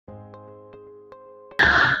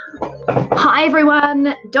Hi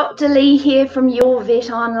everyone, Dr. Leigh here from Your Vet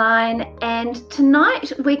Online, and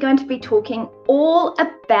tonight we're going to be talking all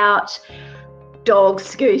about dog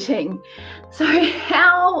scooting. So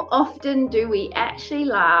how often do we actually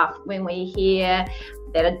laugh when we hear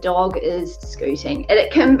that a dog is scooting? And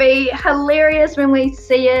it can be hilarious when we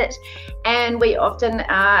see it, and we often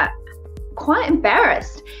are quite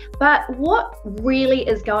embarrassed. But what really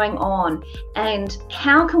is going on, and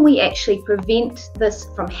how can we actually prevent this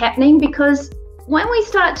from happening? Because when we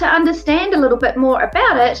start to understand a little bit more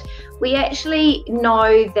about it, we actually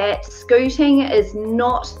know that scooting is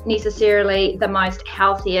not necessarily the most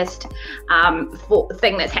healthiest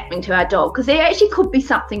thing that's happening to our dog, because there actually could be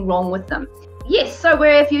something wrong with them. Yes, so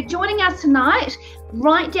if you're joining us tonight,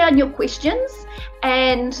 write down your questions,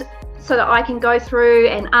 and so that I can go through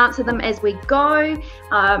and answer them as we go.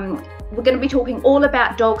 We're going to be talking all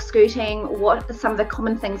about dog scooting, what are some of the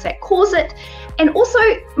common things that cause it, and also,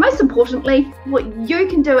 most importantly, what you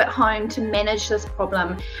can do at home to manage this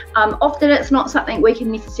problem. Often it's not something we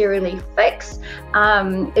can necessarily fix,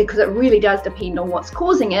 because it really does depend on what's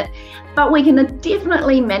causing it, but we can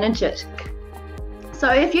definitely manage it. So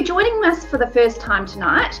if you're joining us for the first time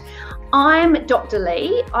tonight, I'm Dr.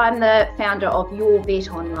 Leigh. I'm the founder of Your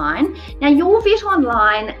Vet Online. Now, Your Vet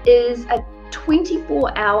Online is a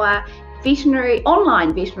 24-hour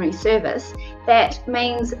online veterinary service. That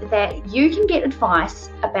means that you can get advice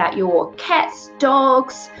about your cats,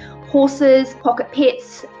 dogs, horses, pocket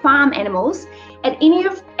pets, farm animals at any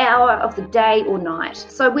hour of the day or night.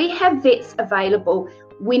 So we have vets available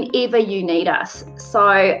whenever you need us.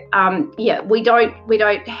 So yeah, we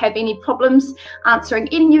don't have any problems answering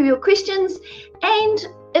any of your questions, and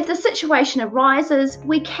if the situation arises,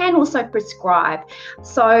 we can also prescribe.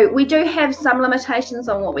 So we do have some limitations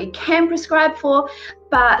on what we can prescribe for,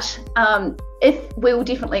 but if we will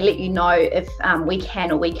definitely let you know if we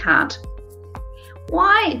can or we can't.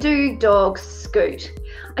 Why do dogs scoot?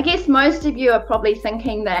 I guess most of you are probably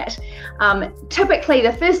thinking that typically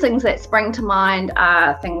the first things that spring to mind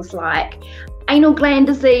are things like anal gland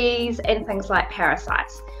disease and things like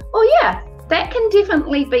parasites. Well, yeah, that can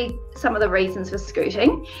definitely be some of the reasons for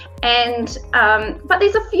scooting, and but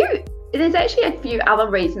there's actually a few other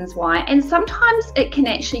reasons why, and sometimes it can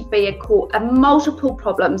actually be a multiple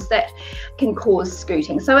problems that can cause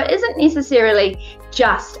scooting. So it isn't necessarily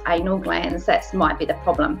just anal glands that might be the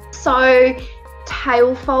problem. So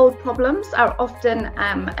tail fold problems are often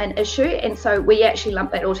an issue, and so we actually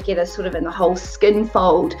lump that all together sort of in the whole skin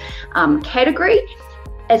fold category.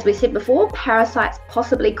 As we said before, parasites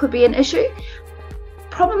possibly could be an issue.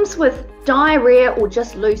 Problems with diarrhea or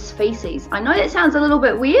just loose feces. I know that sounds a little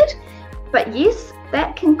bit weird, but yes,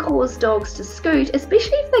 that can cause dogs to scoot,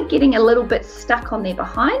 especially if they're getting a little bit stuck on their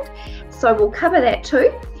behind. So we'll cover that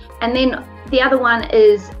too. And then the other one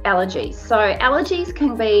is allergies. So allergies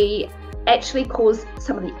can actually cause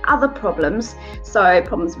some of the other problems. So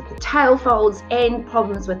problems with the tail folds and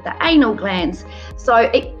problems with the anal glands. So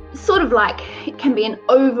it sort of like it can be an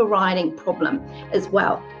overriding problem as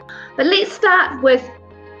well. But let's start with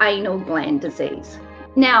anal gland disease.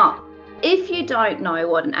 Now, if you don't know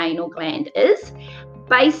what an anal gland is,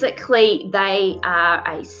 basically they are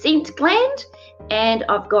a scent gland, and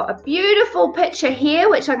I've got a beautiful picture here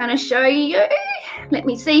which I'm going to show you. Let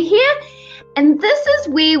me see here, and this is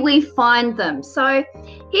where we find them. So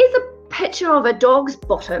here's a picture of a dog's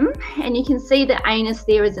bottom, and you can see the anus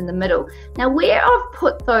there is in the middle. Now where I've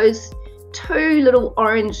put those two little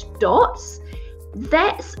orange dots,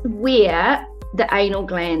 that's where the anal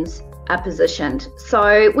glands are positioned.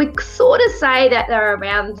 So we sort of say that they're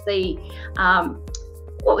around the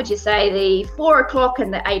what would you say, the 4 o'clock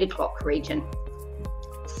and the 8 o'clock region.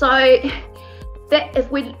 So that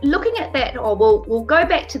if we're looking at that, or we'll go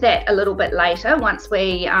back to that a little bit later once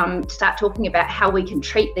we start talking about how we can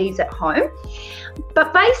treat these at home.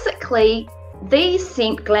 But basically these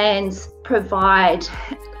scent glands provide,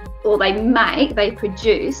 or they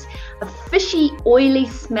produce a fishy, oily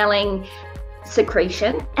smelling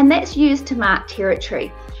secretion, and that's used to mark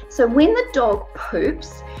territory. So when the dog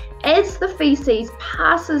poops, as the feces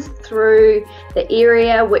passes through the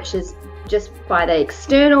area which is just by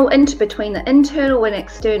the between the internal and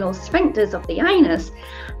external sphincters of the anus,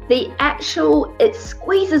 it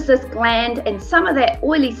squeezes this gland, and some of that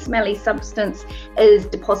oily, smelly substance is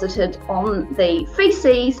deposited on the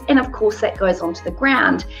feces, and of course that goes onto the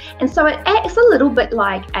ground. And so it acts a little bit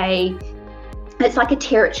like it's like a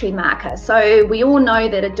territory marker. So we all know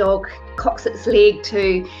that a dog cocks its leg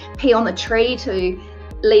to pee on the tree to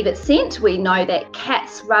leave its scent. We know that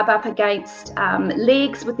cats rub up against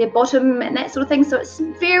legs with their bottom and that sort of thing. So it's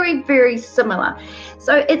very, very similar.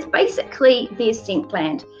 So it's basically their scent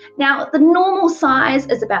gland. Now, the normal size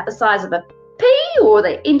is about the size of a pea or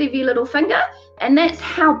the end of your little finger, and that's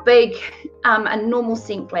how big a normal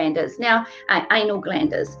scent gland is. Now, an anal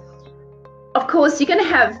gland is. Of course, you're going to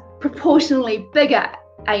have proportionally bigger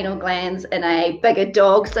anal glands in a bigger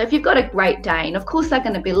dog. So if you've got a Great Dane, of course they're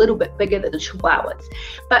going to be a little bit bigger than the Chihuahuas.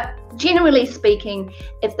 But generally speaking,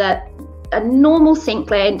 if a normal scent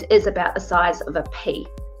gland is about the size of a pea.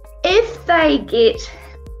 If they get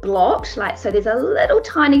blocked, like so there's a little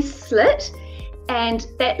tiny slit, and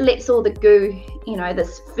that lets all the goo, you know,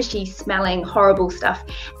 this fishy smelling horrible stuff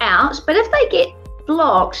out. But if they get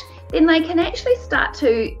blocked, then they can actually start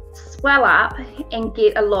to swell up and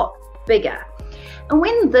get a lot bigger. And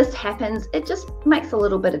when this happens, it just makes a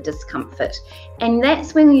little bit of discomfort. And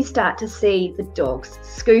that's when you start to see the dogs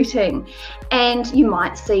scooting. And you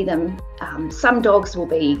might see them, some dogs will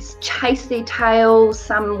chase their tails,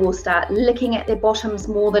 some will start licking at their bottoms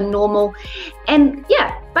more than normal. And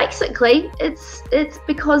yeah, basically it's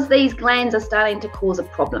because these glands are starting to cause a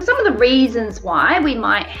problem. Some of the reasons why we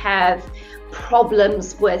might have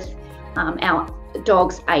problems with our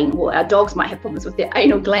dogs might have problems with their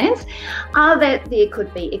anal glands are that there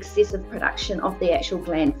could be excessive production of the actual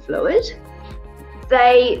gland fluid.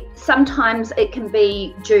 Sometimes it can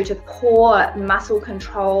be due to poor muscle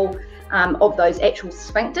control of those actual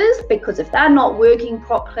sphincters, because if they're not working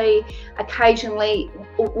properly, occasionally,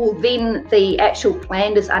 well, then the actual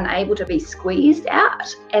gland is unable to be squeezed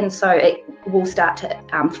out, and so it will start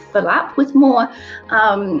to fill up with more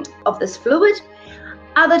of this fluid.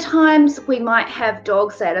 Other times we might have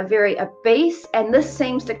dogs that are very obese, and this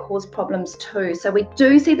seems to cause problems too. So we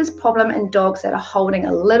do see this problem in dogs that are holding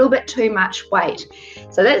a little bit too much weight.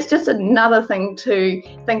 So that's just another thing to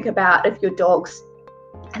think about if your dog's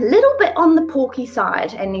a little bit on the porky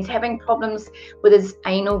side and he's having problems with his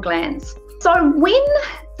anal glands. So when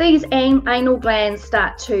these anal glands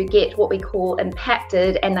start to get what we call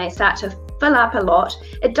impacted and they start to fill up a lot,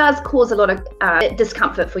 it does cause a lot of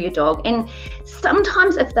discomfort for your dog. And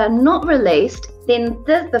sometimes if they're not released, then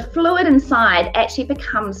the fluid inside actually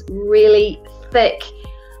becomes really thick,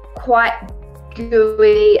 quite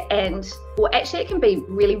gooey, and well, actually it can be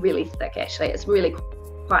really, really thick. Actually, it's really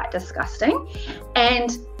quite disgusting.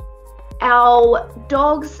 And our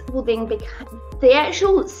dogs will then become, the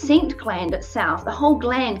actual scent gland itself, the whole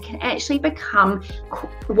gland can actually become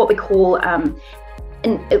what we call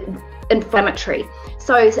inflammatory.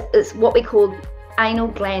 So it's what we call anal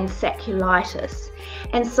gland sacculitis.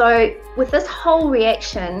 And so with this whole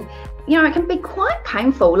reaction, you know, it can be quite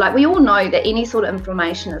painful. Like, we all know that any sort of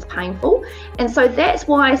inflammation is painful. And so that's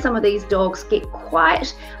why some of these dogs get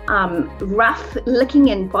quite rough, licking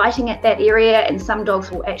and biting at that area. And some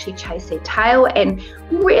dogs will actually chase their tail and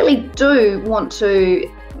really do want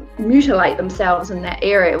to mutilate themselves in that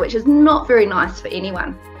area, which is not very nice for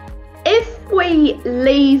anyone. If we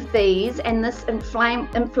leave these and this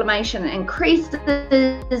inflammation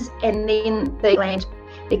increases, and then the gland,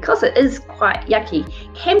 because it is quite yucky,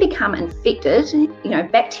 can become infected. You know,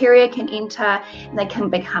 bacteria can enter and they can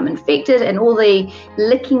become infected, and all the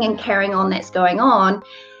licking and carrying on that's going on,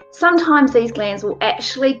 sometimes these glands will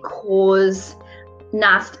actually cause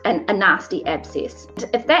a nasty abscess.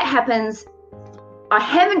 If that happens, I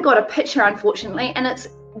haven't got a picture, unfortunately, and it's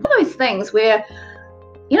one of those things where,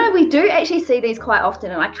 you know, we do actually see these quite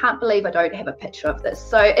often, and I can't believe I don't have a picture of this.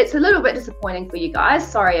 So it's a little bit disappointing for you guys.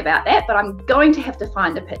 Sorry about that, but I'm going to have to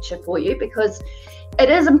find a picture for you because it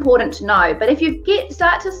is important to know. But if you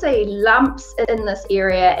start to see lumps in this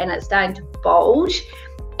area and it's starting to bulge,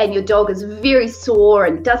 and your dog is very sore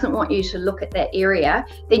and doesn't want you to look at that area,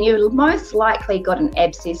 then you've most likely got an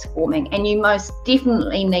abscess forming, and you most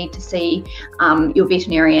definitely need to see your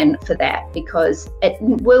veterinarian for that, because it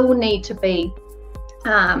will need to be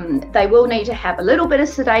they will need to have a little bit of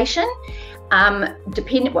sedation.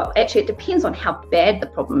 Well, actually it depends on how bad the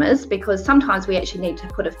problem is, because sometimes we actually need to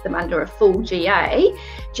put them under a full GA,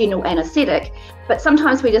 general anaesthetic, but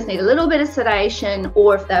sometimes we just need a little bit of sedation,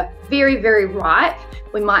 or if they're very, very ripe,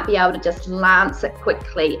 we might be able to just lance it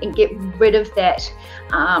quickly and get rid of that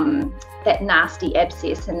that nasty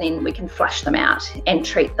abscess, and then we can flush them out and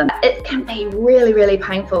treat them. It can be really, really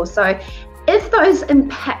painful. So if those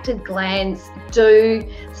impacted glands do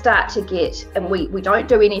start to get, and we don't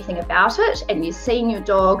do anything about it, and you're seeing your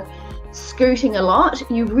dog scooting a lot,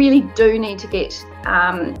 you really do need to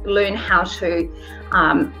learn how to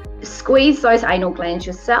squeeze those anal glands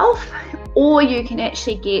yourself, or you can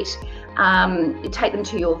actually get you take them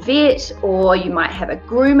to your vet, or you might have a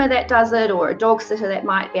groomer that does it, or a dog sitter that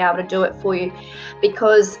might be able to do it for you,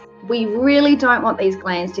 because we really don't want these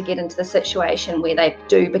glands to get into the situation where they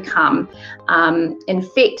do become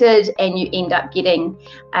infected and you end up getting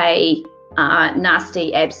a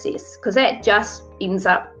nasty abscess, because that just ends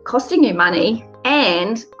up costing you money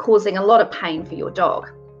and causing a lot of pain for your dog.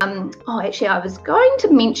 Actually, I was going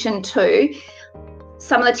to mention too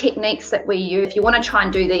some of the techniques that we use if you want to try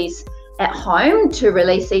and do these at home, to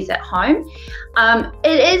release these at home.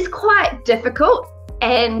 It is quite difficult,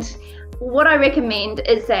 and what I recommend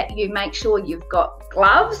is that you make sure you've got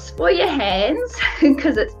gloves for your hands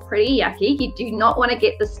because it's pretty yucky. You do not want to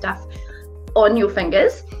get this stuff on your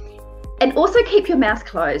fingers, and also keep your mouth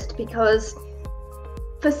closed, because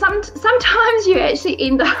sometimes you actually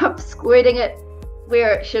end up squirting it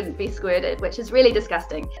where it shouldn't be squirted, which is really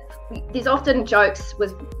disgusting. There's often jokes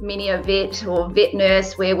with many a vet or vet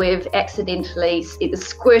nurse where we've accidentally either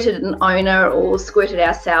squirted an owner or squirted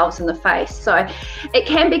ourselves in the face. So it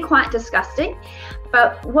can be quite disgusting.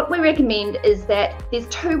 But what we recommend is that there's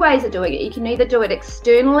two ways of doing it. You can either do it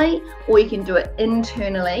externally or you can do it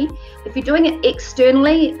internally. If you're doing it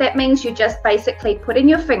externally, that means you just basically put in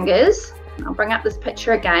your fingers. I'll bring up this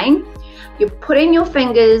picture again. You're putting your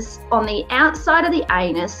fingers on the outside of the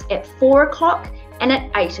anus at 4 o'clock and at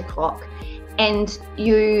 8 o'clock, and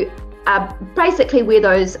you are basically where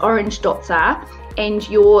those orange dots are, and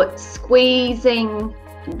you're squeezing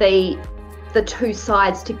the two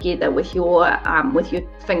sides together with your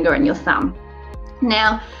finger and your thumb.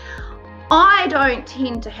 Now, I don't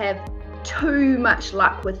tend to have too much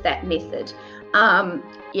luck with that method.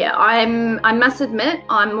 Yeah, I must admit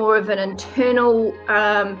I'm more of an internal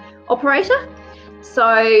operator.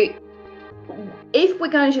 So if we're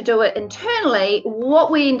going to do it internally,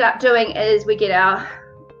 what we end up doing is we get our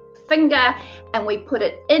finger and we put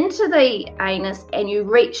it into the anus, and you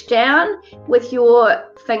reach down with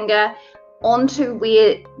your finger onto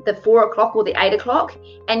where the 4 o'clock or the 8 o'clock,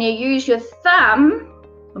 and you use your thumb.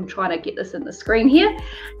 I'm trying to get this in the screen here.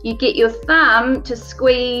 You get your thumb to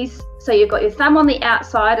squeeze. So you've got your thumb on the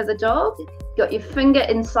outside of the dog, you've got your finger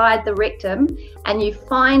inside the rectum, and you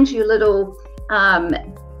find your little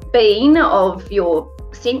bean of your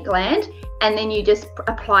scent gland, and then you just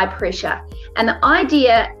apply pressure. And the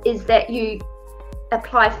idea is that you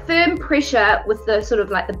apply firm pressure with the sort of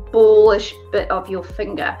like the ballish bit of your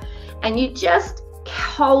finger, and you just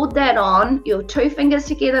hold that on, your two fingers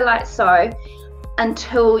together like so,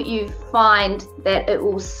 until you find that it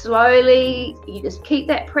will slowly, you just keep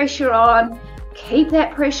that pressure on,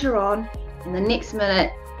 and the next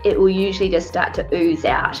minute it will usually just start to ooze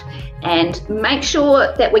out. And make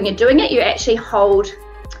sure that when you're doing it, you actually hold,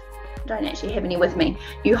 I don't actually have any with me,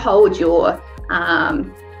 you hold your,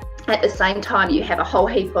 at the same time you have a whole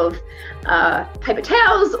heap of paper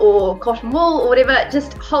towels or cotton wool or whatever,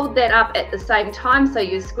 just hold that up at the same time, so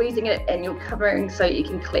you're squeezing it and you're covering so you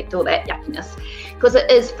can collect all that yuckiness, because it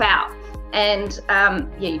is foul. And yeah,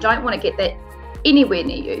 you don't want to get that anywhere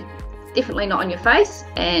near you. Definitely not on your face,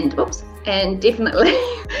 and oops, and definitely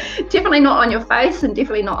not on your face, and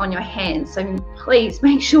definitely not on your hands. So please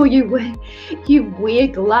make sure you wear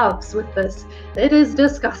gloves with this. It is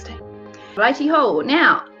disgusting. Righty ho.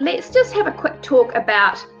 Now let's just have a quick talk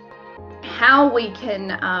about how we can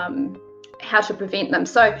how to prevent them.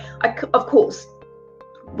 So of course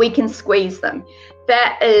we can squeeze them.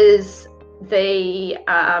 That is the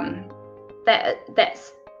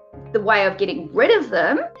that's the way of getting rid of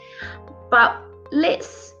them. But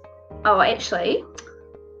actually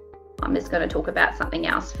I'm just going to talk about something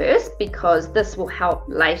else first, because this will help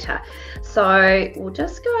later. So we'll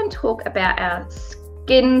just go and talk about our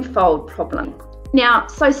skin fold problem. Now,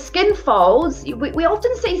 so skin folds, we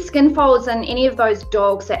often see skin folds in any of those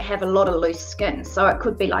dogs that have a lot of loose skin. So it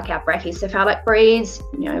could be like our brachycephalic breeds,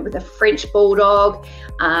 you know, with a French bulldog,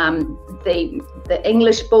 the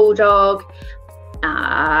English bulldog.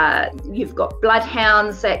 You've got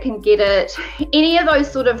bloodhounds that can get it. Any of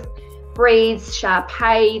those sort of breeds, Shar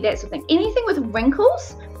Pei, that sort of thing. Anything with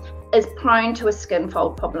wrinkles is prone to a skin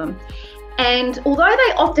fold problem. And although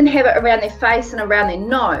they often have it around their face and around their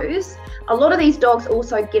nose, a lot of these dogs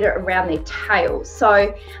also get it around their tail.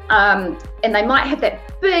 So, and they might have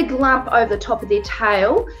that big lump over the top of their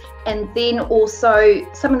tail. And then also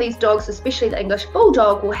some of these dogs, especially the English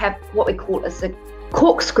bulldog, will have what we call as a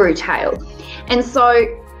corkscrew tail. And so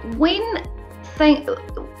when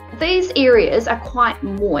these areas are quite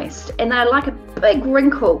moist and they're like a big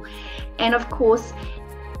wrinkle, and of course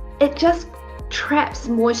it just traps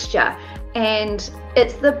moisture, and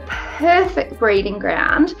it's the perfect breeding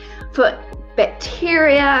ground for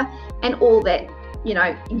bacteria and all that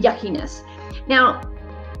yuckiness. Now,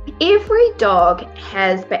 every dog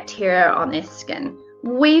has bacteria on their skin.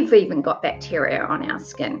 We've even got bacteria on our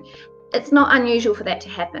skin. It's not unusual for that to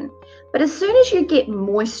happen. But as soon as you get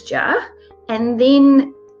moisture, and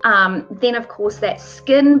then of course that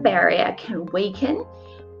skin barrier can weaken,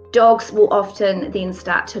 dogs will often then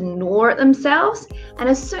start to gnaw at themselves. And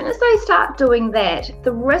as soon as they start doing that,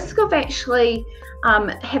 the risk of actually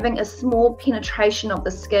having a small penetration of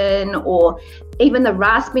the skin, or even the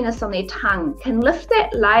raspiness on their tongue, can lift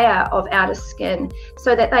that layer of outer skin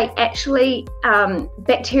so that they actually,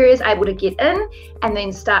 bacteria is able to get in and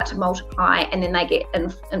then start to multiply, and then they get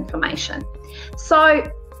inflammation. So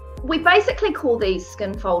we basically call these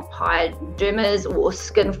skin fold pyodermas or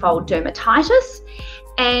skin fold dermatitis.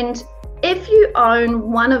 And if you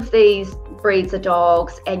own one of these breeds of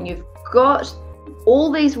dogs and you've got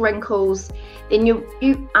all these wrinkles, then you're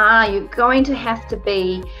going to have to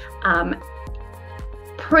be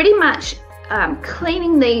pretty much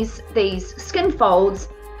cleaning these skin folds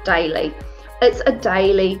daily. It's a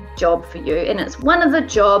daily job for you, and it's one of the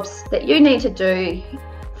jobs that you need to do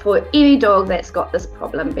for any dog that's got this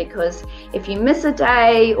problem, because if you miss a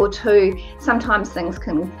day or two, sometimes things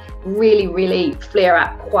can really flare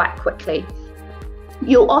up quite quickly.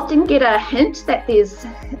 You'll often get a hint that there's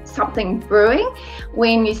something brewing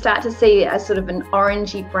when you start to see a sort of an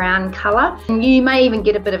orangey brown color, and you may even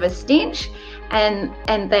get a bit of a stench, and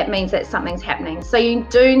that means that something's happening. So you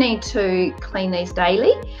do need to clean these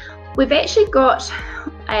daily. We've actually got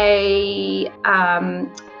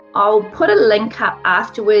I'll put a link up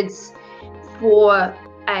afterwards for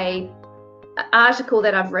an article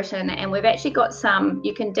that I've written, and we've actually got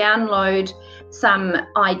you can download some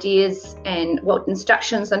ideas and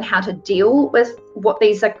instructions on how to deal with what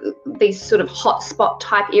these sort of hotspot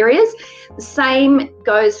type areas. The same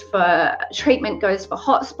treatment goes for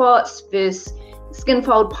hotspots versus skin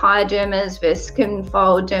fold pyodermas versus skin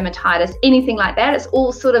fold dermatitis, anything like that. It's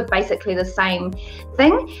all sort of basically the same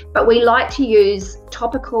thing, but we like to use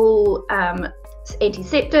topical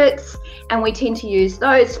antiseptics, and we tend to use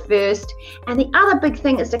those first. And the other big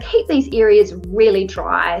thing is to keep these areas really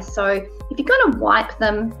dry. So if you're going to wipe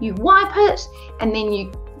them, you wipe it and then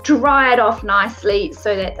you dry it off nicely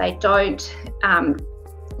so that they don't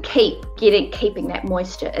keeping that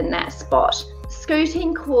moisture in that spot.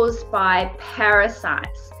 Scooting caused by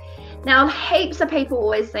parasites. Now, heaps of people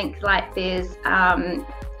always think like there's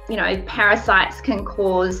parasites can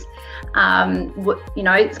cause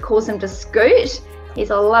cause them to scoot. Here's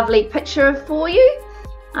a lovely picture for you.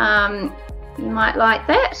 You might like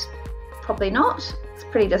that. Probably not. It's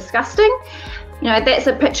pretty disgusting. That's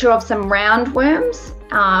a picture of some roundworms.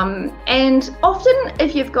 And often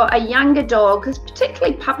if you've got a younger dog, because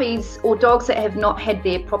particularly puppies or dogs that have not had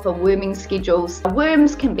their proper worming schedules,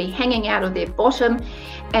 worms can be hanging out of their bottom,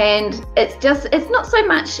 and it's not so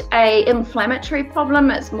much a inflammatory problem,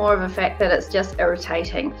 it's more of a fact that it's just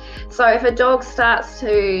irritating. So if a dog starts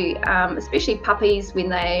to, especially puppies when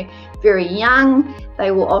they're very young,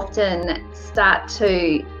 they will often start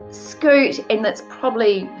to scoot, and that's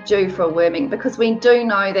probably due for a worming, because we do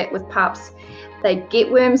know that with pups, they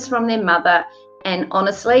get worms from their mother, and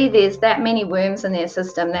honestly there's that many worms in their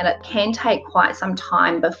system that it can take quite some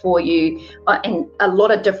time before you, and a lot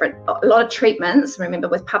of treatments. Remember,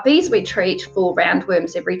 with puppies we treat for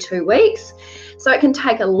roundworms every 2 weeks, so it can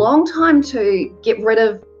take a long time to get rid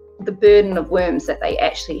of the burden of worms that they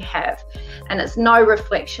actually have. And it's no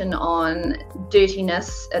reflection on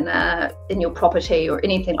dirtiness in your property or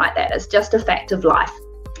anything like that. It's just a fact of life.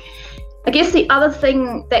 I guess the other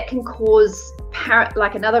thing that can cause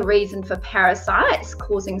another reason for parasites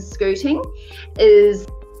causing scooting is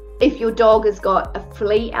if your dog has got a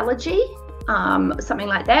flea allergy, something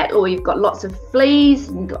like that, or you've got lots of fleas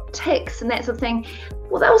and you've got ticks and that sort of thing.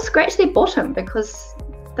 Well, they'll scratch their bottom because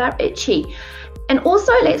they're itchy. And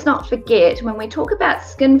also, let's not forget, when we talk about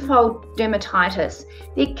skin fold dermatitis,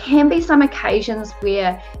 there can be some occasions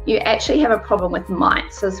where you actually have a problem with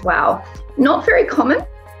mites as well. Not very common.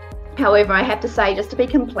 However, I have to say, just to be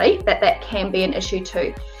complete, that can be an issue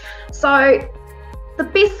too. So the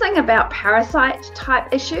best thing about parasite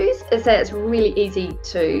type issues is that it's really easy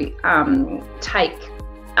to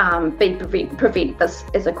prevent this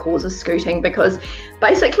as a cause of scooting, because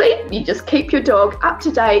basically you just keep your dog up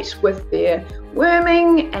to date with their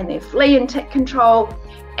worming and their flea and tick control,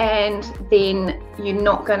 and then you're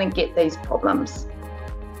not going to get these problems.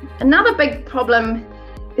 Another big problem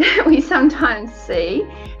we sometimes see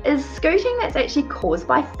is scooting that's actually caused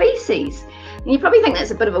by feces. And you probably think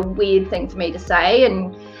that's a bit of a weird thing for me to say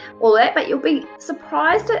and all that, but you'll be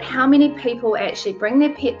surprised at how many people actually bring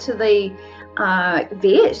their pet to the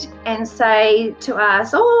vet and say to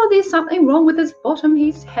us, oh, there's something wrong with his bottom,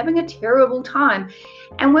 he's having a terrible time.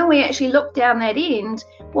 And when we actually look down that end,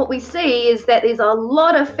 what we see is that there's a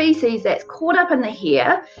lot of feces that's caught up in the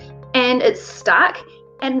hair, and it's stuck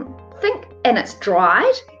and it's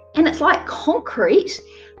dried, and it's like concrete,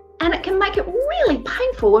 and it can make it really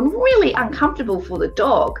painful and really uncomfortable for the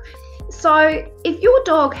dog. So if your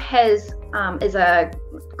dog has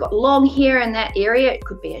got long hair in that area, it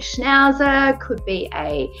could be a schnauzer, could be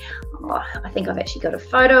I think I've actually got a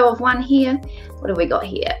photo of one here. What have we got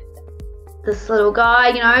here? This little guy,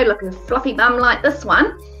 you know, like a fluffy bum like this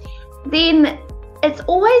one. Then it's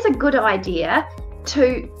always a good idea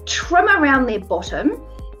to trim around their bottom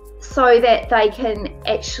so that they can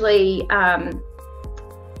actually,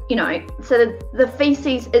 you know, so that the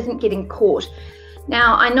feces isn't getting caught.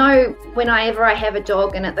 Now, I know whenever I have a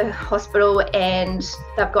dog in at the hospital and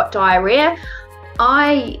they've got diarrhea,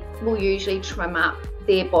 I will usually trim up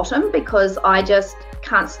their bottom because I just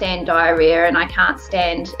can't stand diarrhea and I can't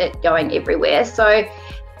stand it going everywhere. So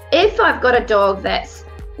if I've got a dog that's,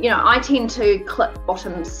 you know, I tend to clip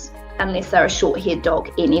bottoms unless they're a short-haired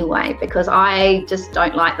dog anyway, because I just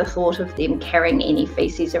don't like the thought of them carrying any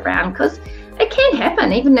feces around, because it can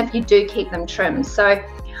happen even if you do keep them trimmed. So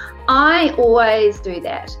I always do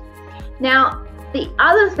that. Now, the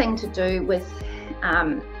other thing to do with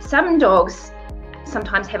some dogs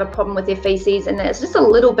sometimes have a problem with their feces, and it's just a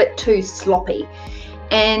little bit too sloppy.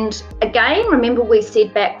 And again, remember we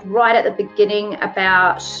said back right at the beginning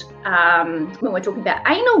about when we're talking about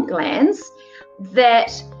anal glands,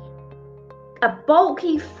 that a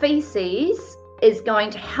bulky feces is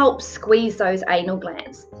going to help squeeze those anal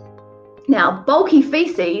glands. Now, bulky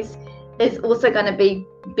feces is also going to be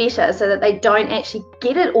better so that they don't actually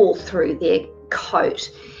get it all through their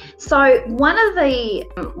coat. So one of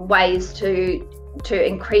the ways to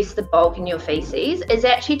increase the bulk in your feces is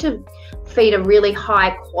actually to feed a really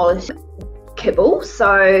high quality kibble.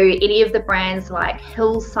 So any of the brands like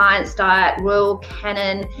Hill Science Diet, Royal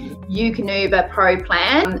Canin, Eukanuba, Pro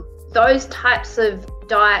Plan, those types of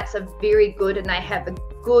diets are very good, and they have a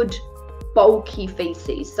good bulky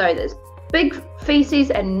feces. So there's big feces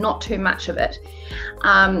and not too much of it.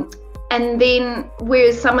 And then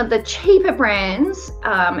whereas some of the cheaper brands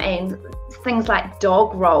and things like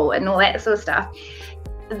Dog Roll and all that sort of stuff,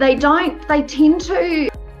 they tend to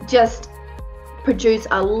just produce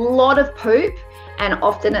a lot of poop, and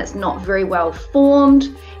often it's not very well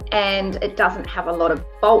formed and it doesn't have a lot of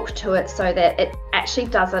bulk to it, so that it actually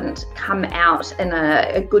doesn't come out in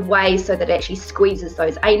a good way, so that it actually squeezes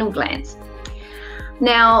those anal glands.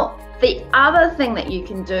 Now, the other thing that you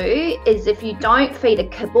can do is, if you don't feed a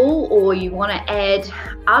kibble or you want to add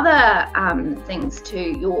other things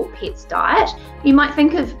to your pet's diet, you might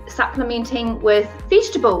think of supplementing with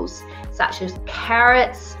vegetables such as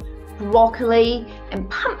carrots, broccoli and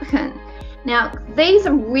pumpkin. Now, these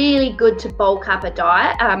are really good to bulk up a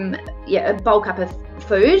diet, bulk up a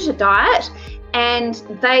food, a diet, and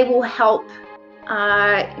they will help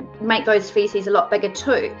make those feces a lot bigger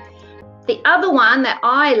too. The other one that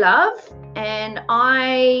I love, and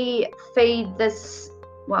I feed this,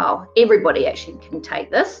 well, everybody actually can take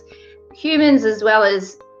this, humans as well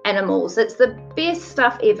as animals. It's the best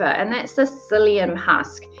stuff ever, and that's the psyllium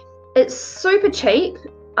husk. It's super cheap.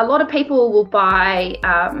 A lot of people will buy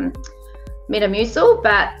Metamucil,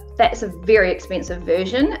 but that's a very expensive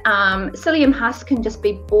version. Psyllium husk can just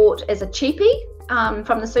be bought as a cheapie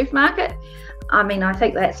from the supermarket. I mean, I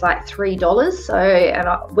think that's like $3. So,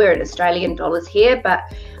 and we're in Australian dollars here, but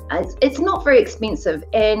it's not very expensive.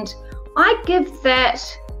 And I give that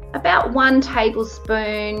about 1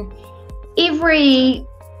 tablespoon every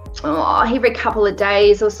couple of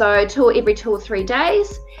days or so, every 2 or 3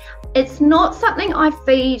 days. It's not something I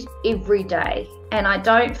feed every day, and I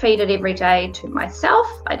don't feed it every day to myself.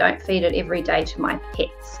 I don't feed it every day to my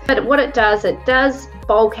pets. But what it does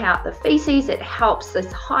bulk out the feces. It helps,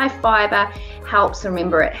 this high fiber helps,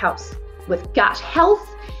 remember, it helps with gut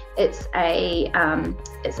health. It's a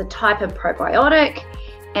type of probiotic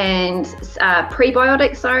and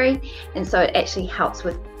prebiotic, sorry, and so it actually helps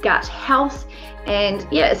with gut health. And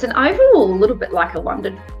yeah, it's an overall a little bit like a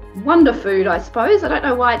wonder food, I suppose. I don't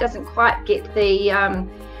know why it doesn't quite get the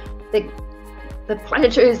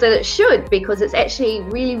platitudes that it should, because it's actually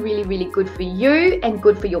really, really, really good for you and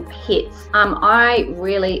good for your pets. I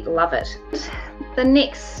really love it. The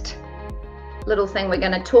next little thing we're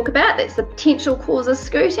going to talk about that's the potential cause of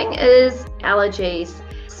scooting is allergies.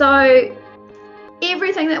 So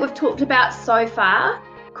everything that we've talked about so far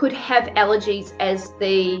could have allergies as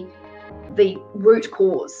the the root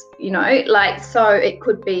cause, you know, like, so it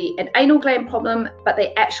could be an anal gland problem, but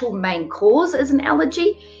the actual main cause is an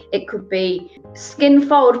allergy. It could be skin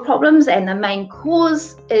fold problems, and the main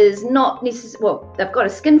cause is not necessarily, well, they've got a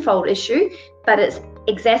skin fold issue, but it's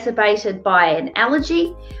exacerbated by an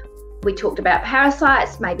allergy. We talked about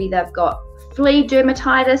parasites. Maybe they've got flea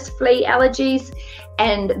dermatitis, flea allergies,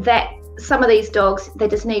 and that some of these dogs, they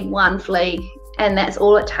just need one flea and that's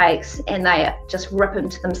all it takes, and they just rip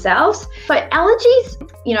into themselves. So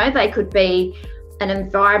allergies, you know, they could be an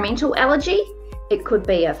environmental allergy, it could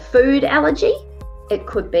be a food allergy, it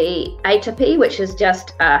could be atopy, which is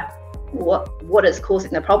just what is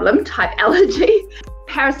causing the problem type allergy,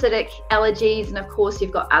 parasitic allergies, and of course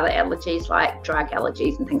you've got other allergies like drug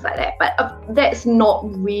allergies and things like that, but that's not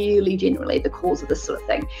really generally the cause of this sort of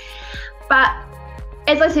thing. But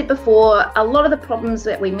as I said before, a lot of the problems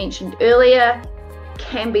that we mentioned earlier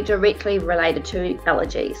can be directly related to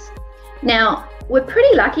allergies. Now, we're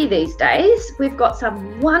pretty lucky these days. We've got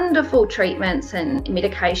some wonderful treatments and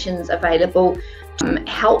medications available to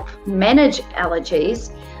help manage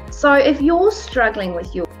allergies. So if you're struggling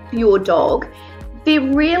with your dog, they're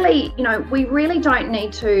really, you know, we really don't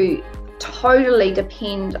need to totally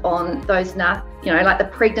depend on those, you know, like the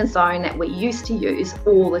prednisone that we used to use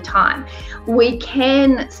all the time. We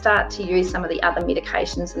can start to use some of the other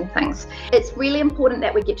medications and things. It's really important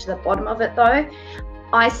that we get to the bottom of it though.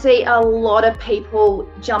 I see a lot of people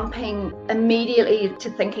jumping immediately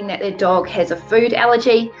to thinking that their dog has a food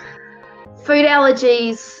allergy. Food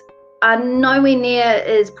allergies are nowhere near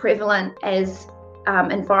as prevalent as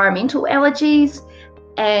environmental allergies.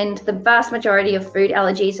 And the vast majority of food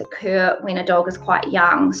allergies occur when a dog is quite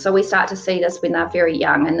young. So we start to see this when they're very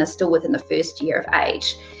young and they're still within the first year of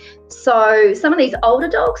age. So some of these older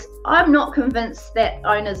dogs, I'm not convinced that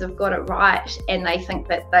owners have got it right and they think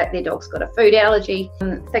that their dog's got a food allergy.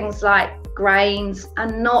 Things like grains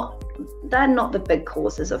they're not the big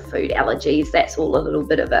causes of food allergies. That's all a little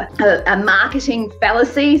bit of a marketing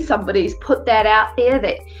fallacy. Somebody's put that out there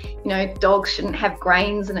that, you know, dogs shouldn't have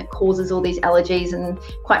grains and it causes all these allergies, and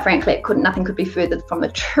quite frankly nothing could be further from the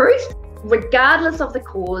truth. Regardless of the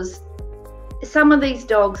cause, some of these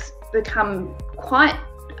dogs become quite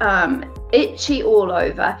itchy all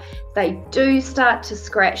over. They do start to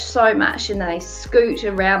scratch so much and they scoot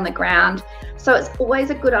around the ground. So it's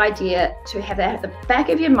always a good idea to have that at the back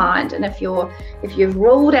of your mind. And if you've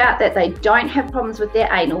ruled out that they don't have problems with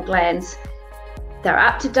their anal glands, they're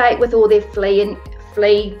up to date with all their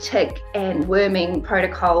flea, tick and worming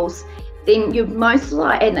protocols, then you're most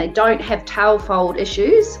likely, and they don't have tail fold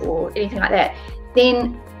issues or anything like that,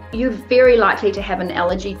 then you're very likely to have an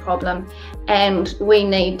allergy problem, and we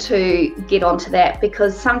need to get onto that,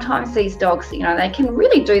 because sometimes these dogs, you know, they can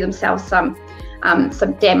really do themselves some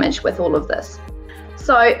damage with all of this.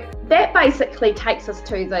 So that basically takes us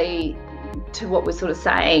to what we're sort of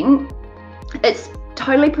saying. It's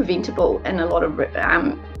totally preventable in a lot of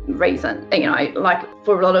reason, you know, like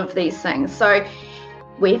for a lot of these things. So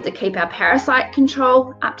we have to keep our parasite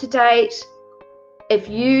control up to date. If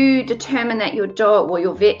you determine that your dog, or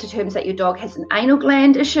your vet determines that your dog has an anal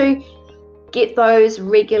gland issue, get those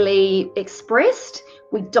regularly expressed.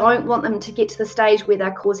 We don't want them to get to the stage where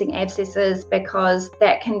they're causing abscesses, because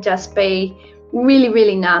that can just be really,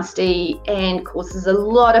 really nasty and causes a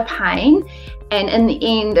lot of pain. And in the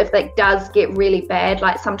end, if that does get really bad,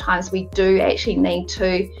 like sometimes we do actually need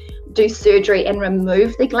to do surgery and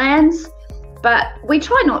remove the glands. But we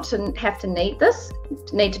try not to have to need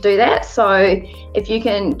to do that. So if you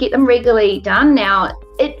can get them regularly done. Now,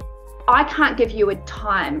 I can't give you a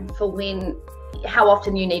time for how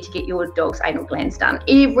often you need to get your dog's anal glands done.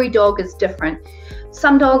 Every dog is different.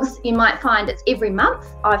 Some dogs you might find it's every month.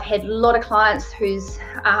 I've had a lot of clients whose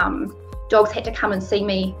dogs had to come and see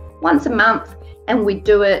me once a month, and we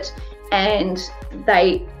do it, and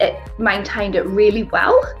it maintained it really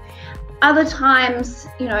well. Other times,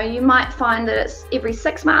 you know, you might find that it's every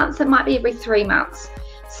 6 months, it might be every 3 months.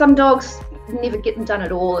 Some dogs never get them done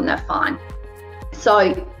at all and they're fine. So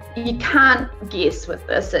you can't guess with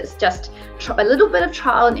this. It's just a little bit of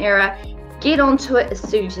trial and error. Get onto it as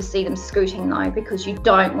soon as you see them scooting though, because you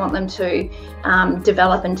don't want them to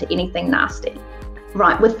develop into anything nasty.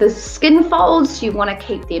 Right, with the skin folds, you want to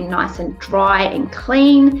keep them nice and dry and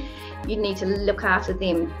clean. You need to look after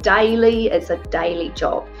them daily. It's a daily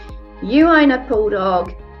job. You own a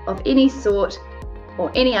bulldog of any sort,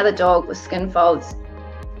 or any other dog with skin folds,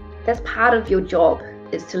 that's part of your job,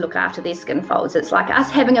 is to look after their skin folds. It's like us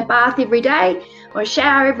having a bath every day or a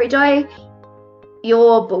shower every day.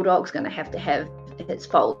 Your bulldog's going to have its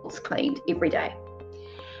folds cleaned every day.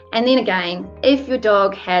 And then again, if your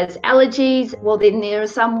dog has allergies, well, then there are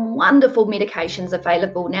some wonderful medications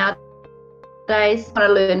available nowadays. If you want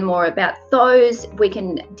to learn more about those, we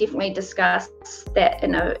can definitely discuss that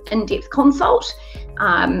in an in-depth consult.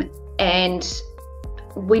 And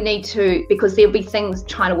we need to, because there'll be things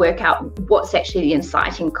trying to work out what's actually the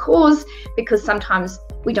inciting cause, because sometimes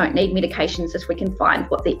we don't need medications if we can find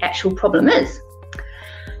what the actual problem is.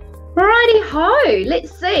 Righty ho,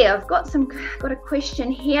 let's see. I've got a question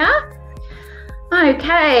here.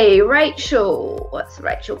 Okay, Rachel, what's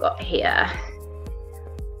Rachel got here?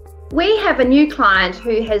 We have a new client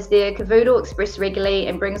who has their cavoodle expressed regularly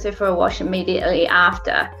and brings her for a wash immediately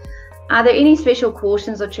after. Are there any special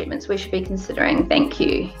cautions or treatments we should be considering? Thank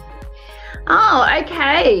you. Oh,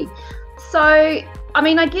 okay. So, I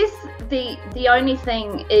mean, I guess the only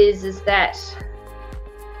thing is that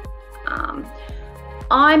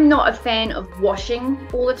I'm not a fan of washing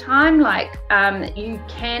all the time. Like, you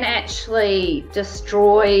can actually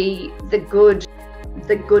destroy the good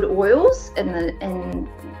oils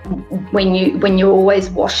when you're always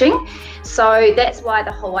washing. So that's why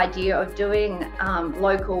the whole idea of doing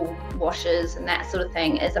local washes and that sort of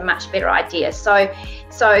thing is a much better idea. So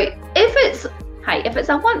if it's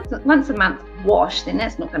a once a month wash, then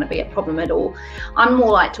that's not going to be a problem at all. I'm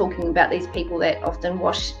more like talking about these people that often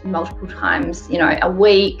wash multiple times, you know, a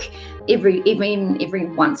week, every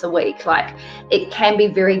once a week. Like, it can be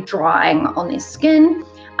very drying on their skin.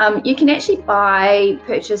 You can actually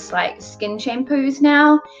purchase like skin shampoos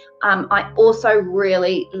now. I also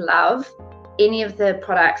really love any of the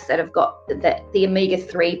products that have got the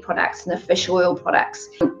omega-3 products and the fish oil products.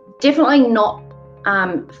 Definitely not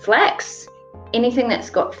flax. Anything that's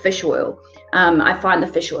got fish oil. I find the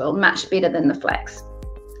fish oil much better than the flax.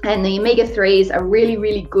 And the omega-3s are really,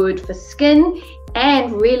 really good for skin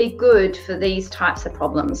and really good for these types of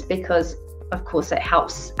problems, because of course it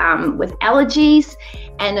helps with allergies,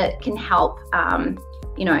 and it can help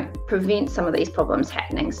prevent some of these problems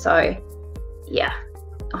happening. So yeah,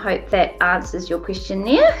 I hope that answers your question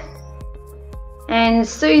there. And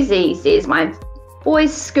Susie says, my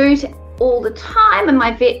boys scoot all the time and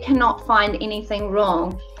my vet cannot find anything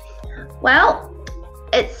wrong. Well,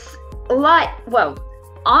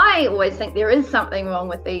 I always think there is something wrong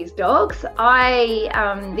with these dogs.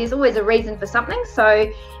 There's always a reason for something.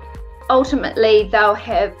 So ultimately they'll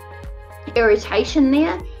have irritation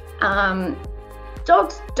there.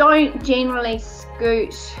 Dogs don't generally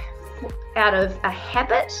scoot out of a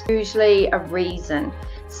habit, usually a reason.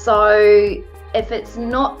 So if it's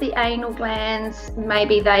not the anal glands,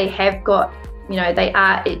 maybe they have got, they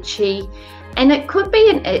are itchy, and it could be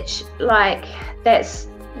an itch like that's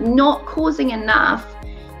not causing enough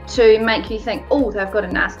to make you think, oh, they've got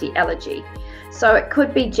a nasty allergy. So it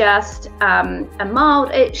could be just a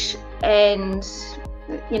mild itch, and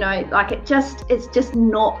it's just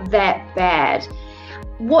not that bad.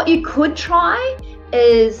 What you could try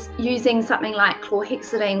is using something like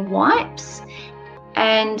chlorhexidine wipes,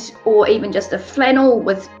 or even just a flannel,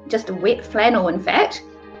 with just a wet flannel in fact,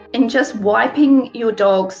 and just wiping your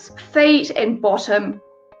dog's feet and bottom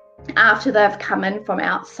after they've come in from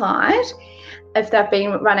outside, if they've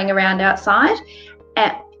been running around outside,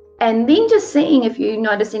 and then just seeing if you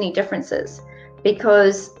notice any differences,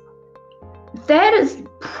 because that is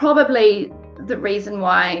probably the reason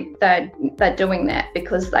why they're doing that,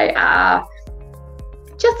 because they are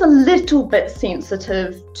just a little bit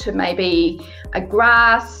sensitive to maybe a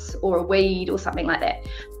grass or a weed or something like that.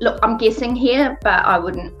 Look, I'm guessing here, but I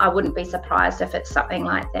wouldn't be surprised if it's something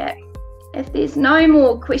like that. If there's no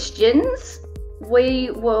more questions,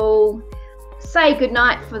 we will say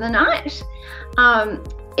goodnight for the night.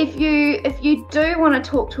 If you do want to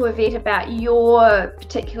talk to a vet about your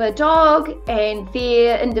particular dog and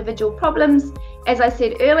their individual problems, as I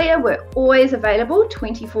said earlier, we're always available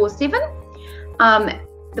 24/7.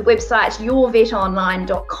 The website's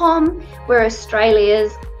yourvetonline.com. We're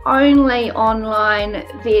Australia's only online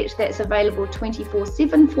vet that's available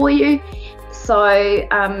 24/7 for you. So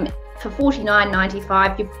for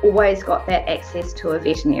 $49.95, you've always got that access to a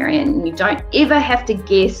veterinarian. You don't ever have to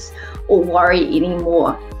guess or worry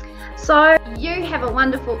anymore. So you have a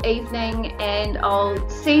wonderful evening, and I'll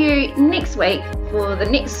see you next week for the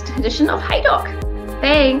next edition of Hey Doc.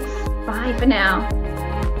 Thanks. Bye for now.